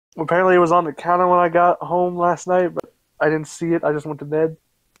Apparently, it was on the counter when I got home last night, but I didn't see it. I just went to bed.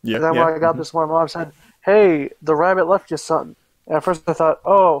 Yeah, And then when yeah. I got this, my mom said, "Hey, the rabbit left you something." And at first, I thought,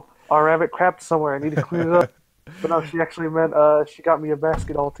 "Oh, our rabbit crapped somewhere. I need to clean it up." But no, she actually meant she got me a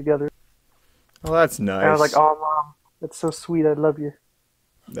basket altogether. Well, that's And I was like, nice. "Oh, mom, that's so sweet. I love you."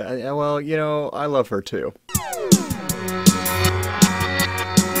 Yeah, well, I love her too.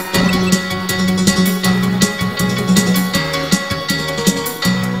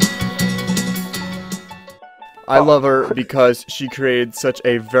 I Oh, love her because she created such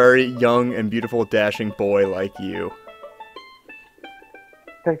a very young and beautiful dashing boy like you.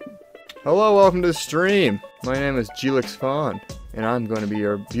 thank you. Hello, welcome to the stream. My name is Gelix Fawn, and I'm going to be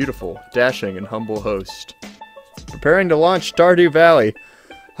your beautiful, dashing, and humble host. Preparing to launch Stardew Valley.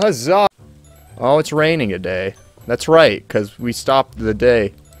 Huzzah! Oh, it's raining today. That's right, because we stopped the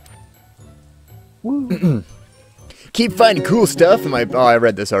day. Woo. Keep finding cool stuff in my... Oh, I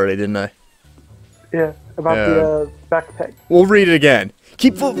read this already, didn't I? Yeah, about the backpack. We'll read it again.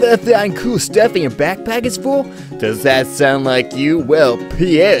 Keep finding cool stuff and your backpack is full? Does that sound like you? Well,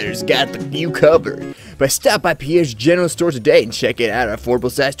 Pierre's got you covered. But stop by Pierre's General Store today and check it out, our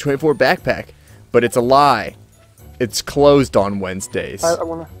affordable size 24 backpack. But it's a lie. It's closed on Wednesdays. I'm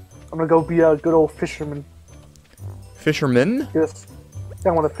gonna go be a good old fisherman. Fisherman? Yes. I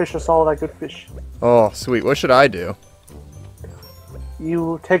want to fish us all that good fish. Oh, sweet. What should I do?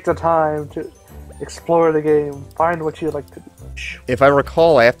 You take the time to explore the game, find what you like to do. If I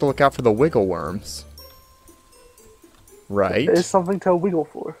recall, I have to look out for the wiggle worms. Right? There is something to wiggle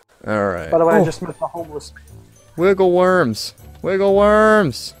for. Alright. By the way, I just met the homeless man. Wiggle worms. Wiggle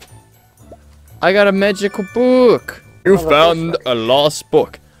worms. I got a magical book. You found a lost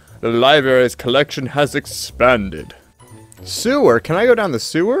book. The library's collection has expanded. Sewer? Can I go down the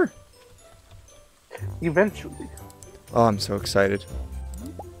sewer? Eventually. Oh, I'm so excited.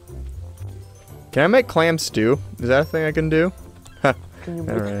 Can I make clam stew? Is that a thing I can do? Ha. Can you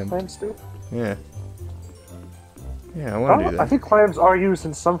make clams too? Yeah. Yeah, I want to do that. I think clams are used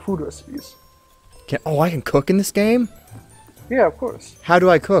in some food recipes. Oh, I can cook in this game? Yeah, of course. How do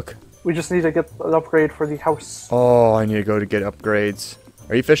I cook? We just need to get an upgrade for the house. Oh, I need to go to get upgrades.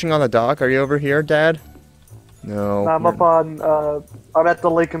 Are you fishing on the dock? Are you over here, Dad? No. I'm up on, I'm at the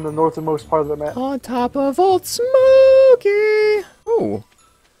lake in the northernmost part of the map. On top of Old Smoky! Oh.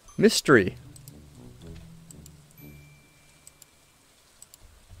 Mystery.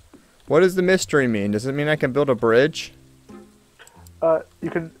 What does the mystery mean? Does it mean I can build a bridge? You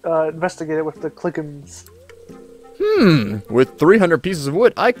can, investigate it with the clickins. With 300 pieces of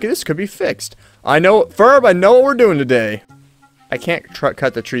wood, this could be fixed. I know, Ferb, I know what we're doing today. I can't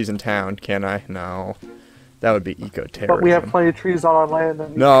cut the trees in town, can I? No. That would be eco-terrorism. But we have plenty of trees on our land.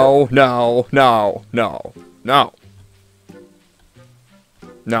 And No.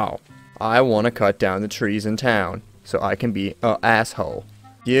 I want to cut down the trees in town so I can be an asshole.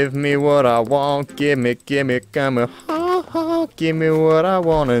 Give me what I want, give me, ha ha. Give me what I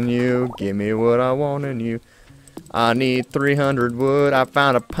want in you, give me what I want in you. I need 300 wood, I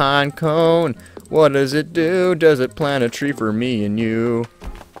found a pine cone. What does it do? Does it plant a tree for me and you?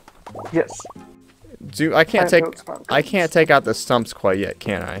 Yes. I can't take out the stumps quite yet,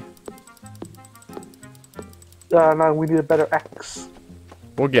 can I? No, we need a better axe.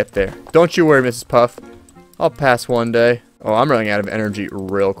 We'll get there. Don't you worry, Mrs. Puff. I'll pass one day. Oh, I'm running out of energy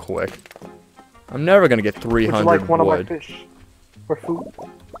real quick. I'm never gonna get 300 Would you like one wood. of my fish? For food?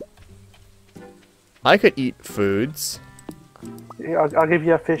 I could eat foods. Yeah, I'll give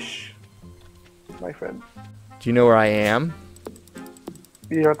you a fish, my friend. Do you know where I am?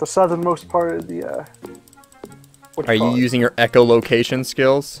 You're at the southernmost part of the, Are you using your echolocation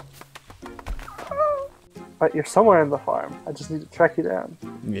skills? But you're somewhere in the farm. I just need to track you down.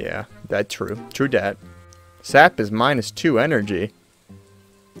 Yeah, that's true. True dat. Sap is -2 energy.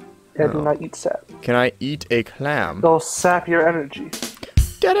 Yeah, do not eat sap. Can I eat a clam? They'll sap your energy.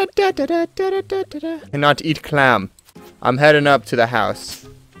 Cannot eat clam. I'm heading up to the house.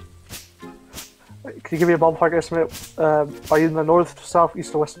 Wait, can you give me a ballpark estimate? Are you in the north, south,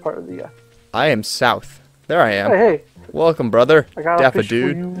 east, or west part of the, I am south. There I am. Hey! Welcome, brother. I got a fish for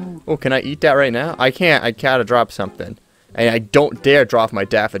Daffodude. you. Oh, can I eat that right now? I can't. I gotta drop something. And I don't dare drop my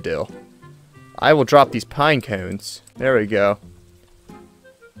daffodil. I will drop these pine cones. There we go.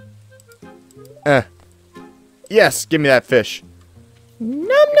 Yes, give me that fish. Nom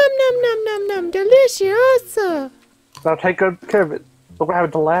nom nom nom nom nom, delicioso. Now take good care of it. Look what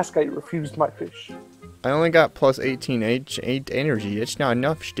happened to the last guy who refused my fish. I only got plus 18 8 energy. It's not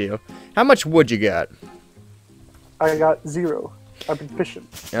enough still. How much wood you got? I got 0. I've been fishing.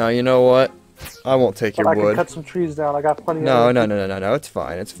 You know what? I won't take But your I can wood. cut some trees down. I got plenty No, of no, no, no, no, no. It's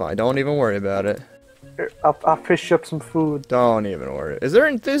fine. It's fine. Don't even worry about it. Here, I'll fish up some food. Don't even worry.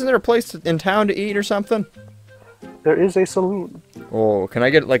 Isn't there a place in town to eat or something? There is a saloon. Oh, can I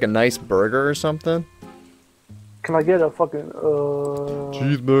get like a nice burger or something? Can I get a fucking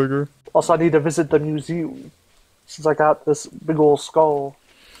Cheeseburger. Also, I need to visit the museum since I got this big old skull.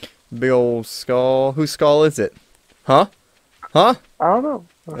 Big old skull. Whose skull is it? Huh? Huh? I don't know.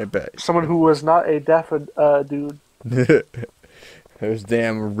 I bet. Someone who was not a dude. There's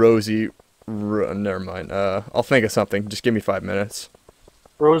damn Rosie. Never mind. I'll think of something. Just give me 5 minutes.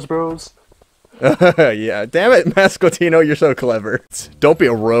 Rose Bros. Yeah. Damn it, Mascotino, you're so clever. Don't be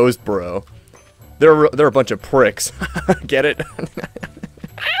a rose bro. They're a bunch of pricks. Get it?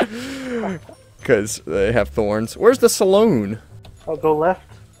 Because they have thorns. Where's the saloon? I'll go left,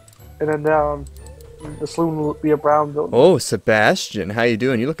 and then down. The saloon will be a brown building. Oh, Sebastian, how you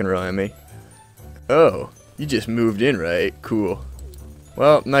doing? You looking right at me. Oh, you just moved in, right? Cool.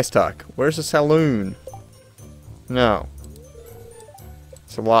 Well, nice talk. Where's the saloon? No.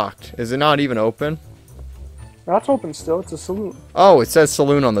 It's locked. Is it not even open? That's open still. It's a saloon. Oh, it says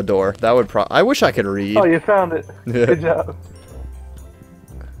saloon on the door. That would I wish I could read. Oh, you found it. Good job.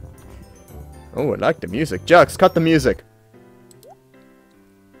 Oh, I like the music. Jux, cut the music.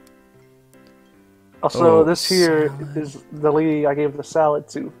 Also, Oh, this here salad. is the lady I gave the salad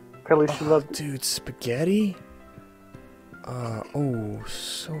to. Apparently she loved it. Dude, spaghetti? Oh,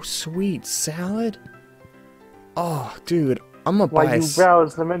 so sweet. Salad? Oh, dude, I'm gonna buy While you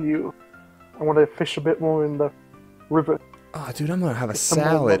browse the menu, I want to fish a bit more in the river. Oh, dude, I'm gonna have a Some more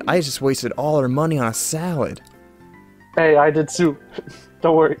salad. money. I just wasted all our money on a salad. Hey, I did too.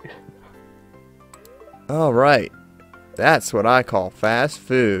 Don't worry. Alright. That's what I call fast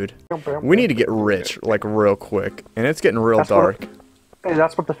food. We need to get rich, like, real quick. And it's getting real That's dark. Hey,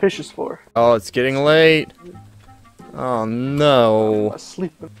 that's what the fish is for. Oh, it's getting late. Oh, no.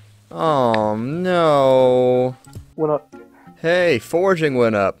 Sleeping. Oh, no. Went up. Hey, foraging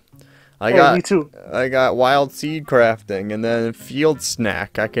went up. Hey, me too. I got wild seed crafting and then field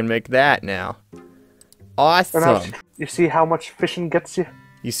snack. I can make that now. And Awesome. now, you see how much fishing gets you?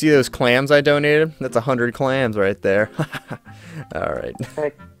 You see those clams I donated? That's 100 clams right there. Alright.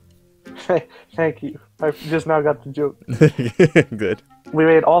 Thank you. I just now got the joke. Good. We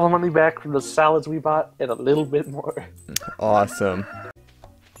made all the money back from the salads we bought and a little bit more. Awesome.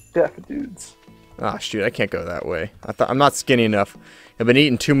 DAFFODUDES. Ah, shoot, I can't go that way. I'm not skinny enough. I've been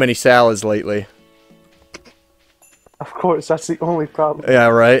eating too many salads lately. Of course, that's the only problem. Yeah,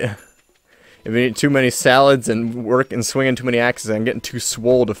 right? I've been eating too many salads and swinging too many axes. I'm getting too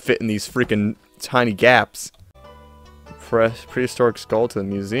swole to fit in these freaking tiny gaps. Prehistoric skull to the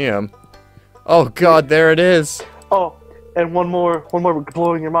museum. Oh god, there it is. Oh, and one more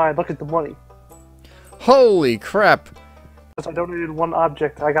blowing your mind. Look at the money. Holy crap. Because I donated one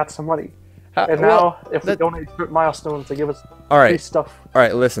object, I got some money. How- And well, now, if we donate certain milestones, they give us free Alright, stuff.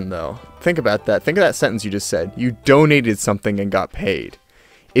 alright, listen though. Think about that. Think of that sentence you just said. You donated something and got paid.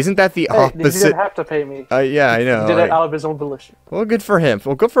 Isn't that the Hey, he opposite? didn't have to pay me. Yeah, I know. He did like- it out of his own volition. Well, good for him.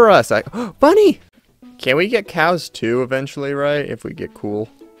 Well, good for us. Bunny! Can we get cows too eventually, right? If we get cool.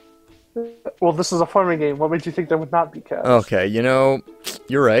 Well, this is a farming game. What made you think there would not be cows? Okay, you know,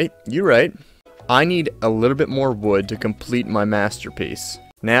 you're right. You're right. I need a little bit more wood to complete my masterpiece.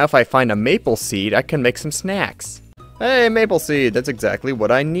 Now, if I find a maple seed, I can make some snacks. Hey, maple seed! That's exactly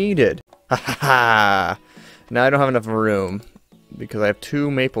what I needed. Ha ha ha! Now I don't have enough room because I have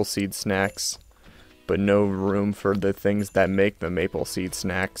 2 maple seed snacks, but no room for the things that make the maple seed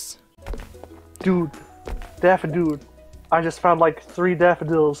snacks. Dude, Daffodil. I just found like 3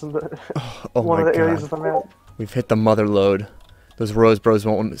 daffodils in the Oh one my of the areas god. of the map. We've hit the mother lode. Those Rose Bros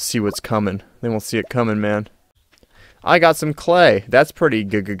won't see what's coming. They won't see it coming, man. I got some clay. That's pretty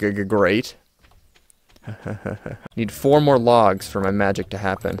great. Need 4 more logs for my magic to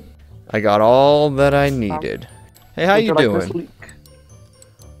happen. I got all that I needed. Hey, how Would you like this doing? leek?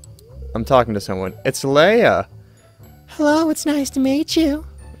 I'm talking to someone. It's Leia. Hello, it's nice to meet you.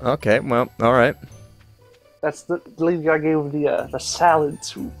 Okay, well, alright. That's the lady I gave the salad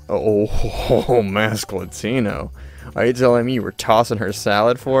to. Oh, Masclatino. Are you telling me you were tossing her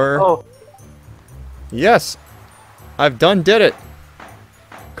salad for her? Oh, Yes. I've did it.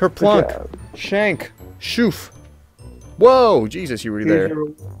 Kerplunk. job. Shank. Shoof. Whoa, Jesus, you were here's there. your-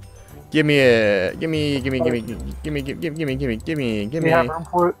 Give me. Do you have room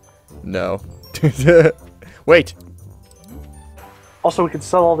for it? No. Wait. Also, we can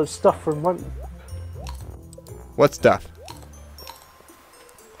sell all this stuff for money. What stuff?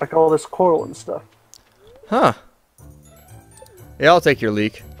 Like all this coral and stuff. Huh. Yeah, I'll take your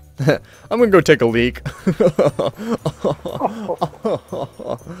leek. I'm gonna go take a leak.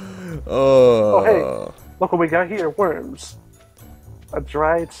 Oh, hey, look what we got here, worms. A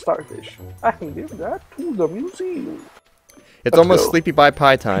dried starfish. I can give that to the museum. It's Let's almost go. sleepy bye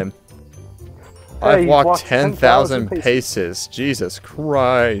pie time. Hey, I've you've walked 10,000 paces. paces. Jesus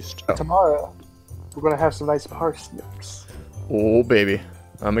Christ. Tomorrow, we're gonna have some nice parsnips. Oh, baby.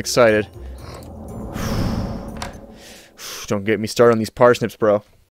 I'm excited. Don't get me started on these parsnips, bro.